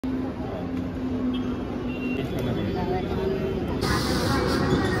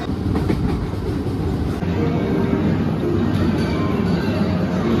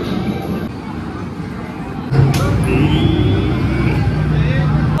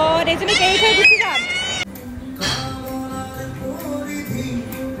এইজনী কেৰি থৈ গুচি যাম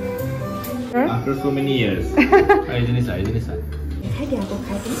After so many years. Aijini sa. খাই দিয়া আকৌ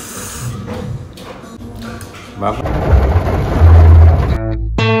খাই দিয়া Baba.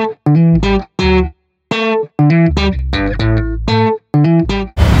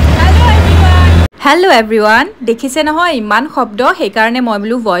 Hello everyone, দেখিছে নহয় ইমান শব্দ সেইকাৰণে মই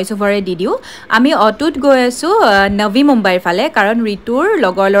বলু ভয়েস ওভাৰে দি দিও আমি অটুত গৈ আছো নবী মুম্বাইৰ ফালে কাৰণ ঋতুৰ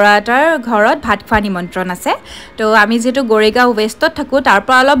লগৰ ল'ৰা এটাৰ ঘৰত ভাত খোৱা নিমন্ত্ৰণ আছে তো আমি যেটো গোৰেগাঁও ওয়েষ্টত থাকো তাৰ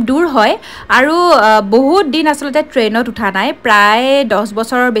পৰা অলপ দূৰ হয় আৰু বহুত দিন আসলতে ট্ৰেইনত উঠা নাই প্ৰায় 10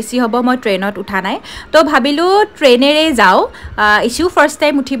 বছৰৰ বেছি হ'ব মই ট্ৰেইনত উঠা নাই তো ভাবিলো ট্ৰেইনেৰে যাও ইছু ফাৰ্স্ট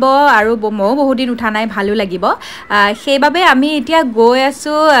টাইম উঠিব আৰু মই বহুত দিন উঠা নাই ভালো লাগিব সেইবাবে আমি এতিয়া গৈ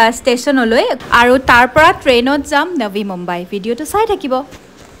আছো ষ্টেচনলৈ আৰু তাৰ পৰা ট্ৰেইনত যাম নবী মুম্বাই ভিডিওটো চাই থাকিব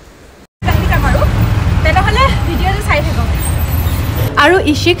তেনেহলে ভিডিওটো চাই থাকক আৰু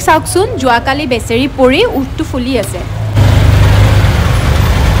ইশিক চাওকচোন জুৱাকালি বেচেৰি পৰি উঠটো ফুলি আছে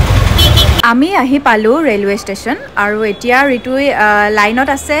আমি আহি পালো ৰেলৱে ষ্টেচন আৰু এতিয়া ঋতুই লাইনত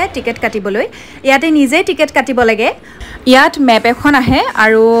আছে টিকেট কাটিবলৈ ইয়াতে নিজে টিকেট কাটিব লাগে ইয়াত মেপ এখন আহে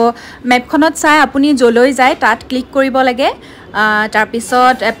আৰু মেপখনত চাই আপুনি জলৈ যায় তাত ক্লিক কৰিব লাগে তাৰ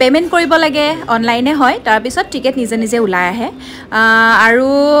পিছত পেমেন্ট কৰিব লাগে অনলাইনে হয় তাৰ পিছত টিকেট নিজে নিজে ওলাই আহে আৰু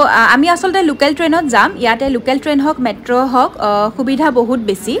আমি আসলতে লোকেল ট্ৰেইনত যাম ইয়াতে লোকেল ট্ৰেইন হক মেট্ৰো হক সুবিধা বহুত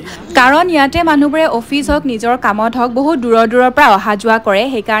বেছি কাৰণ ইয়াতে মানুহবোৰে অফিস হক নিজৰ কামত হক বহুত দূৰৰ পৰা অহা যোৱা কৰে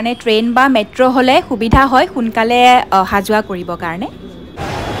সেই কাৰণে ট্ৰেইন বা মেট্ৰো হলে সুবিধা হয় সোনকালে অহা যোৱা কৰিব কাৰণে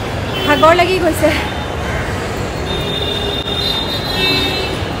ভাগৰ লাগি গৈছে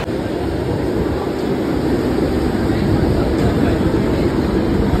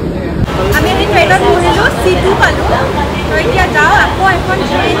ট্ৰেইনত বহিলো সিটু পালো তো এতিয়া যাও আকৌ এখন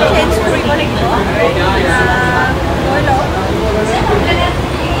ট্ৰেইন চেঞ্জ কৰিব লাগিব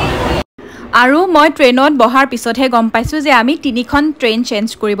আৰু মই ট্ৰেইনত বহাৰ পিছতহে গম পাইছো যে আমি তিনিখন ট্ৰেইন চেঞ্জ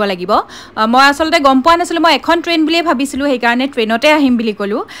কৰিব লাগিব মই আসলতে গম পোৱা নাছিলো মই এখন ট্ৰেইন বুলিয়ে ভাবিছিলো সেই কাৰণে ট্ৰেইনতে আহিম বুলি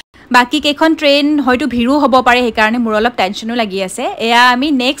কলো বাকি কেখন ট্ৰেইন হয়তো ভিৰো হ'ব পাৰে সেই কাৰণে মোৰ অলপ টেনচনো লাগি আছে এয়া আমি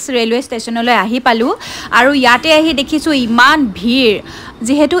নেক্সট ৰেলৱে ষ্টেচনলৈ আহি পালো আৰু ইয়াতে আহি দেখিছো ইমান ভিৰ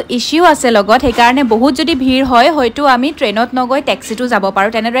যেহেতু ইস্যু আছে লগত সেই কাৰণে বহুত যদি ভিৰ হয় হয়তো আমি ট্ৰেইনত নগৈ ট্যাক্সিটো যাব পাৰো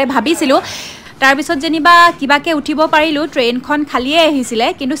তেনেদৰে ভাবিছিলো তাৰ পিছত যেনিবা কিবাকে উঠিব পাৰিলো ট্ৰেইনখন খালিয়ে আহিছিলে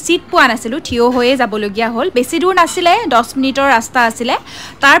কিন্তু সিট পোৱা নাছিলো থিয় হৈয়ে যাবলগীয়া হ'ল বেছি দূৰ নাছিলে 10 মিনিটৰ ৰাস্তা আছিলে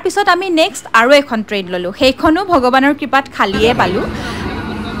তাৰ পিছত আমি নেক্সট আৰু এখন ট্ৰেইন ললো সেইখনো ভগৱানৰ কৃপাত খালিয়ে পালো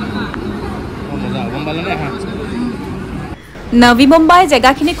নবী মুম্বাই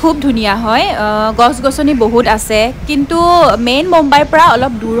জেগাখিনি খুব ধুনিয়া হয় গছ গছনি বহুত আছে কিন্তু মেইন মুম্বাইৰ পৰা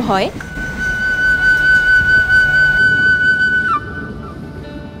অলপ দূৰ হয়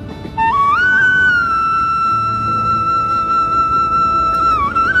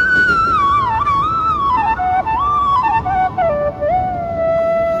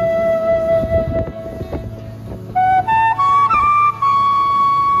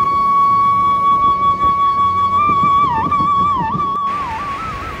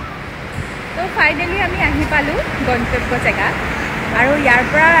ফাইনালি আমি আহি পালো গন্তব্য জেগা আৰু ইয়াৰ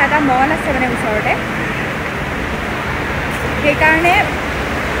পৰা এটা মল আছে মানে ওচৰতে সেই কাৰণে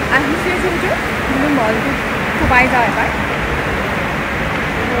আহিছো যেটো মই মলটো সোমাই যাওঁ এবাৰ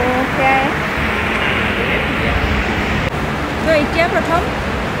তো এতিয়া প্ৰথম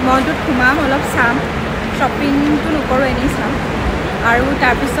মলটোত সোমাম অলপ চাম শ্বপিংটো নকৰোঁ এনেই চাম আৰু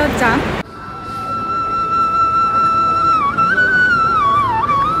তাৰপিছত যাম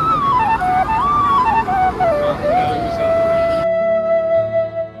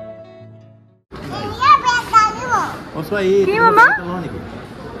কি মামা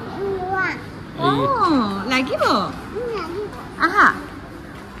লাগিব আহা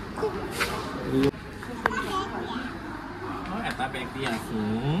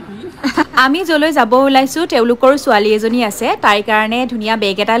আমি জলৈ যাব ওলাইছো তেওলোকৰ ছোৱালী এজনী আছে তাই কাৰণে ধুনিয়া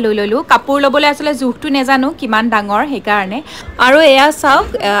বেগ এটা লৈ ললো কাপোৰ লবলৈ আসলে জুখটো নেজানো কিমান ডাঙৰ হে কাৰণে আৰু এয়া চাওক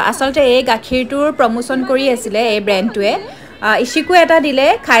আসলতে এই গাখীৰটোৰ প্ৰমোচন কৰি আছিল এই ব্ৰ্যান্ডটোৱে ইশিকু এটা দিলে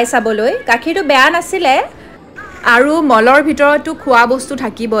খাই চাবলৈ গাখীৰটো বেয়া নাছিলে আৰু মলৰ ভিতৰতো খোৱা বস্তু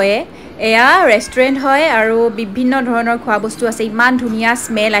থাকিবয়ে এয়া ৰেষ্টুৰেন্ট হয় আৰু বিভিন্ন ধৰণৰ খোৱা বস্তু আছে ইমান ধুনিয়া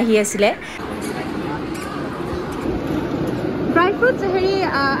স্মেল আহি আছিল ড্ৰাই ফ্ৰুটছ হেৰি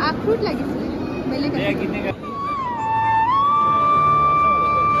আখৰুট লাগিছিল বেলেগ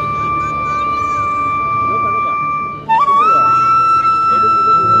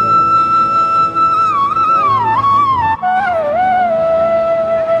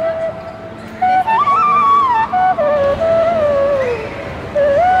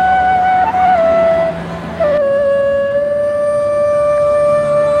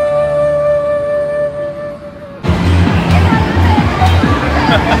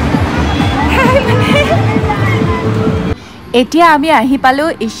এতিয়া আমি আহি পালোঁ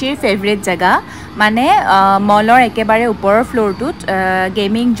ইশিৰ ফেভৰেট জেগা মানে মলৰ একেবাৰে ওপৰৰ ফ্ল'ৰটোত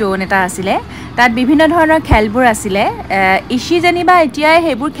গেমিং জ'ন এটা আছিলে তাত বিভিন্ন ধৰণৰ খেলবোৰ আছিলে ইশি যেনিবা এতিয়াই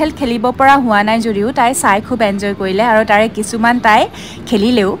সেইবোৰ খেল খেলিব পৰা হোৱা নাই যদিও তাই চাই খুব এনজয় কৰিলে আৰু তাৰে কিছুমান তাই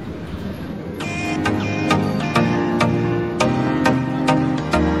খেলিলেও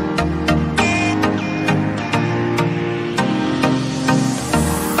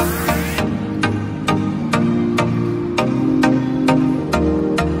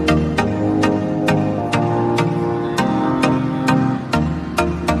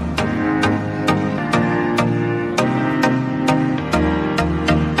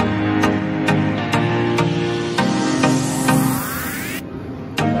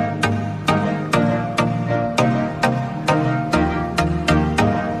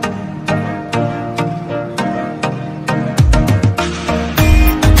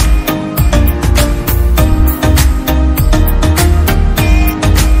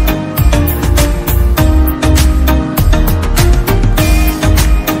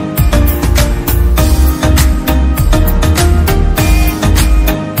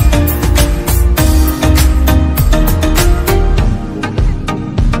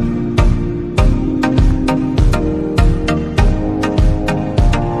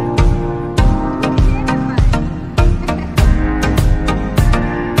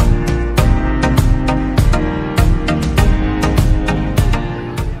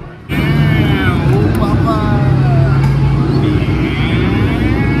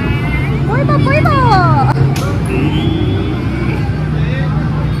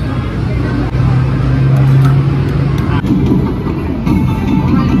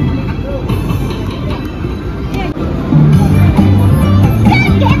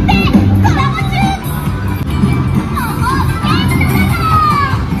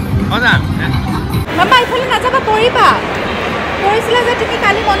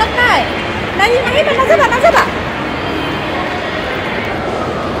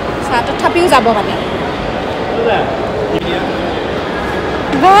তথাপিও যাব মানে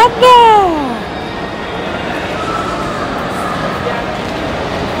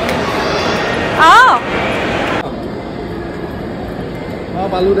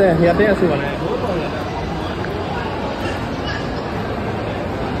পালো দে ইয়াতে আছো মানে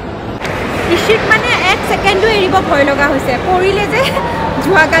ইশিক মানে 1 সেকেন্ডো এৰিব ভয় লগা হৈছে পৰিলে যে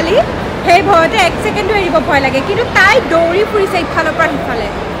যোৱাকালি সেই ভয়তে 1 সেকেন্ডো এৰিব ভয় লাগে কিন্তু তাই দৌৰি ফুৰিছে ইফালৰ পৰা সিফালে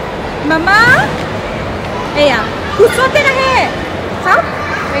মামা এয়া কুচতে নাহে চাওক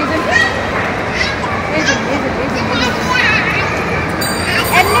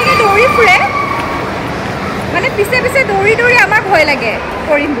এনেকৈ দৌৰি ফুৰে মানে পিছে পিছে দৌৰি দৌৰি আমাৰ ভয় লাগে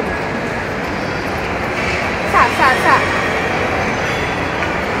কৰিম বুলি চা চা চা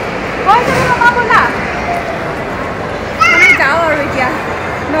হয় তুমি মামা ব'লা আমি যাওঁ আৰু এতিয়া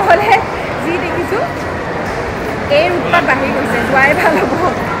নহ'লে যি দেখিছোঁ এই উৎপাত বাঢ়ি গৈছে যোৱাই ভাল হ'ব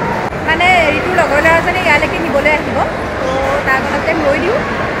মানে ঋতুৰ লগৰ ল'ৰাজনে ইয়ালৈকে নিবলৈ আহিব ত' তাৰ ঘৰতে লৈ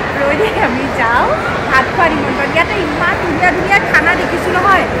দি আমি যাওঁ ভাত খোৱা নিমন্ত্ৰণ ইয়াতে ইমান ধুনীয়া ধুনীয়া খানা দেখিছোঁ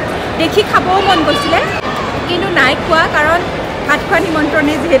নহয় দেখি খাবও মন গৈছিলে কিন্তু নাই খোৱা কাৰণ ভাত খোৱা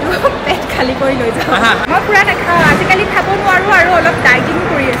নিমন্ত্ৰণে যিহেতু পেট খালী কৰি লৈ যাওঁ মই পূৰা নাখাওঁ আজিকালি খাব নোৱাৰোঁ আৰু অলপ ডাইটিঙো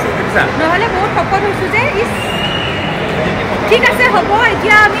কৰি আছোঁ নহ'লে বহুত শকত হৈছোঁ যে ঠিক আছে হ'ব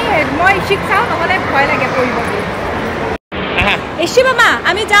এতিয়া মই ইশিক চাওঁ নহ'লে ভয় লাগে পৰিব বুলি ইশি মামা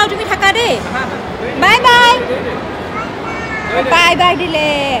আমি যাওঁ তুমি থাকা দেই বাই বাই বাই বাই দিলে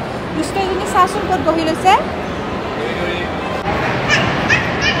দুষ্টজনী চাচোন ক'ত বহি লৈছে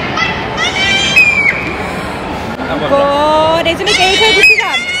এইজনী কেৰি থৈ গুচি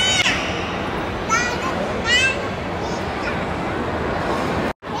যাম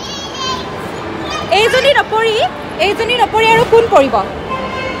এইজনী নপৰি আৰু কোন পৰিব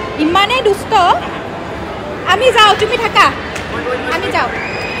ইমানেই দুষ্ট আমি যাওঁ তুমি থাকা আমি যাওঁ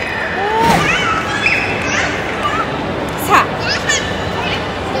চা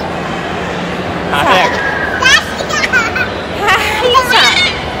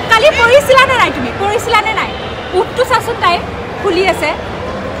কালি পৰিছিলানে নাই তুমি পৰিছিলানে নাই উঠটো চাচোন তাই খুলি আছে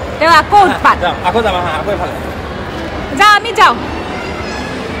তেওঁ আকৌ উৎপাত যা আমি যাওঁ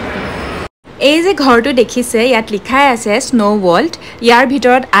এই যে ঘৰটো দেখিছে ইয়াত লিখাই আছে স্নো ৱৰ্ল্ড ইয়াৰ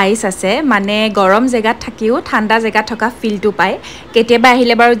ভিতৰত আইচ আছে মানে গৰম জেগাত থাকিও ঠাণ্ডা জেগাত থকা ফিলটো পায় কেতিয়াবা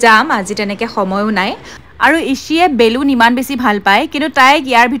আহিলে বাৰু যাম আজি তেনেকৈ সময়ো নাই আৰু ইশিয়ে বেলুন ইমান বেছি ভাল পায় কিন্তু তাইক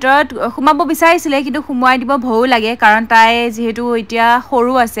ইয়াৰ ভিতৰত সোমাব বিচাৰিছিলে কিন্তু সোমোৱাই দিব ভয়ো লাগে কাৰণ তাই যিহেতু এতিয়া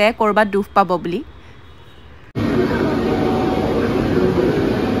সৰু আছে ক'ৰবাত দুখ পাব বুলি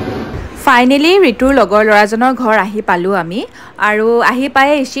ফাইনেলি ঋতুৰ লগৰ ল'ৰাজনৰ ঘৰ আহি পালোঁ আমি আৰু আহি পাই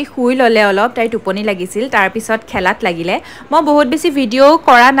ইচি শুই ল'লে অলপ তাই টোপনি লাগিছিল তাৰপিছত খেলাত লাগিলে মই বহুত বেছি ভিডিঅ'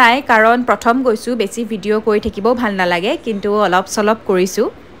 কৰা নাই কাৰণ প্ৰথম গৈছোঁ বেছি ভিডিঅ' কৰি থাকিবও ভাল নালাগে কিন্তু অলপ চলপ কৰিছোঁ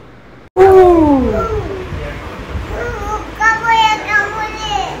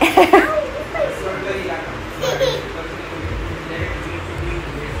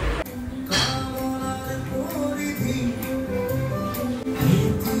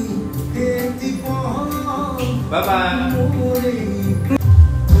Bye bye.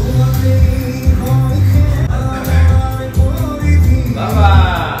 Bye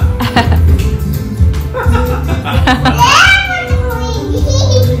bye.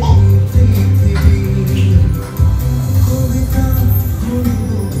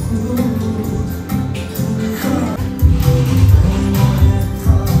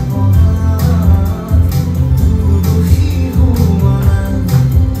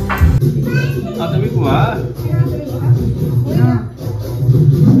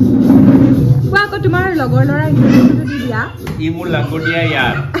 তোমাৰ লগৰ ল'ৰা ইণ্টাৰভিউটো দি দিয়া ই মোৰ লাগতীয়া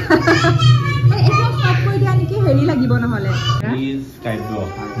ইয়াৰ এইটো স্টপ কৰি দিয়া নেকি হেৰি লাগিব নহ'লে প্লিজ কাইটো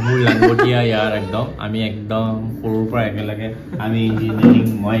মোৰ লাগতীয়া ইয়াৰ একদম আমি একদম সৰুৰ পৰা একেলগে আমি ইঞ্জিনিয়াৰিং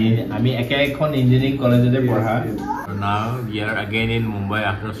আমি একেখন ইঞ্জিনিয়াৰিং কলেজতে পঢ়া now we are again in Mumbai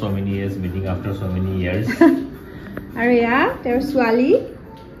after so many years meeting after so many years আৰু ইয়া তেওঁৰ ছোৱালী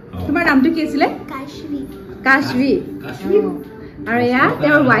তোমাৰ নামটো কি আছিল কাশৱী আৰু ইয়া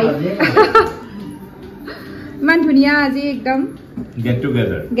তেওঁৰ ৱাইফ ইমান ধুনীয়া আজি একদম get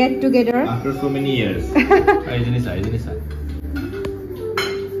together after so many years আইজনী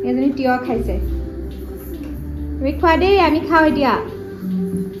এজনী টিয় খাইছে তুমি খোৱা দেই আমি খাওঁ এতিয়া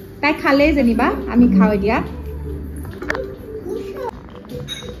তাই খালে যেনিবা আমি খাওঁ এতিয়া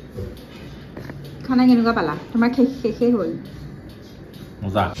খানা কেনেকুৱা পালা তোমাৰ শেষে হ'ল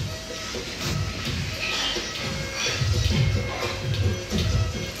মজা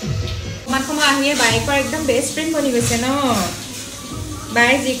সময় আহিয়ে বাইকৰ একদম বেষ্ট ফ্ৰেণ্ড বনি গৈছে ন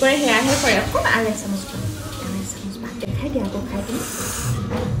বাই যি কৰে সেয়াহে কৰে অকণ আৰু এক চামুচ ভাত দেখাই দিয়া আকৌ খাই তুমি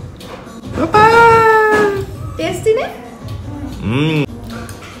টেষ্টি নে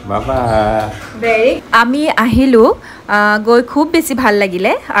বাবা আমি আহিলোঁ গৈ খুব বেছি ভাল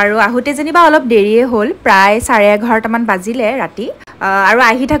লাগিলে আৰু আহোঁতে যেনিবা অলপ দেৰিয়ে হ'ল প্ৰায় 11:30মান বাজিলে ৰাতি আৰু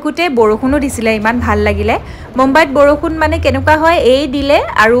আহি থাকোঁতে বৰষুণো দিছিলে ইমান ভাল লাগিলে মুম্বাইত বৰষুণ মানে কেনেকুৱা হয় এই দিলে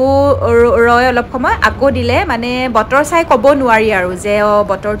আৰু ৰয় অলপ সময় আকৌ দিলে মানে বতৰ চাই ক'ব নোৱাৰি আৰু যে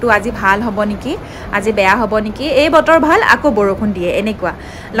বতৰটো আজি ভাল হ'ব নেকি আজি বেয়া হ'ব নেকি এই বতৰ ভাল আকৌ বৰষুণ দিয়ে এনেকুৱা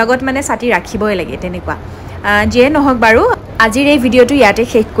লগত মানে ছাতি ৰাখিবই লাগে তেনেকুৱা যিয়ে নহওক বাৰু আজিৰ এই ভিডিঅ'টো ইয়াতে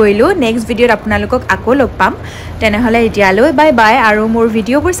শেষ কৰিলোঁ নেক্সট ভিডিঅ'ত আপোনালোকক আকৌ লগ পাম তেনেহ'লে এতিয়ালৈ বাই বাই আৰু মোৰ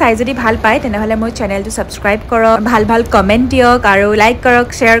ভিডিঅ'বোৰ চাই যদি ভাল পায় তেনেহ'লে মোৰ চেনেলটো ছাবস্ক্ৰাইব কৰক ভাল কমেণ্ট দিয়ক আৰু লাইক কৰক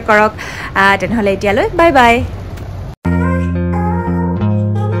শ্বেয়াৰ কৰক তেনেহ'লে এতিয়ালৈ বাই বাই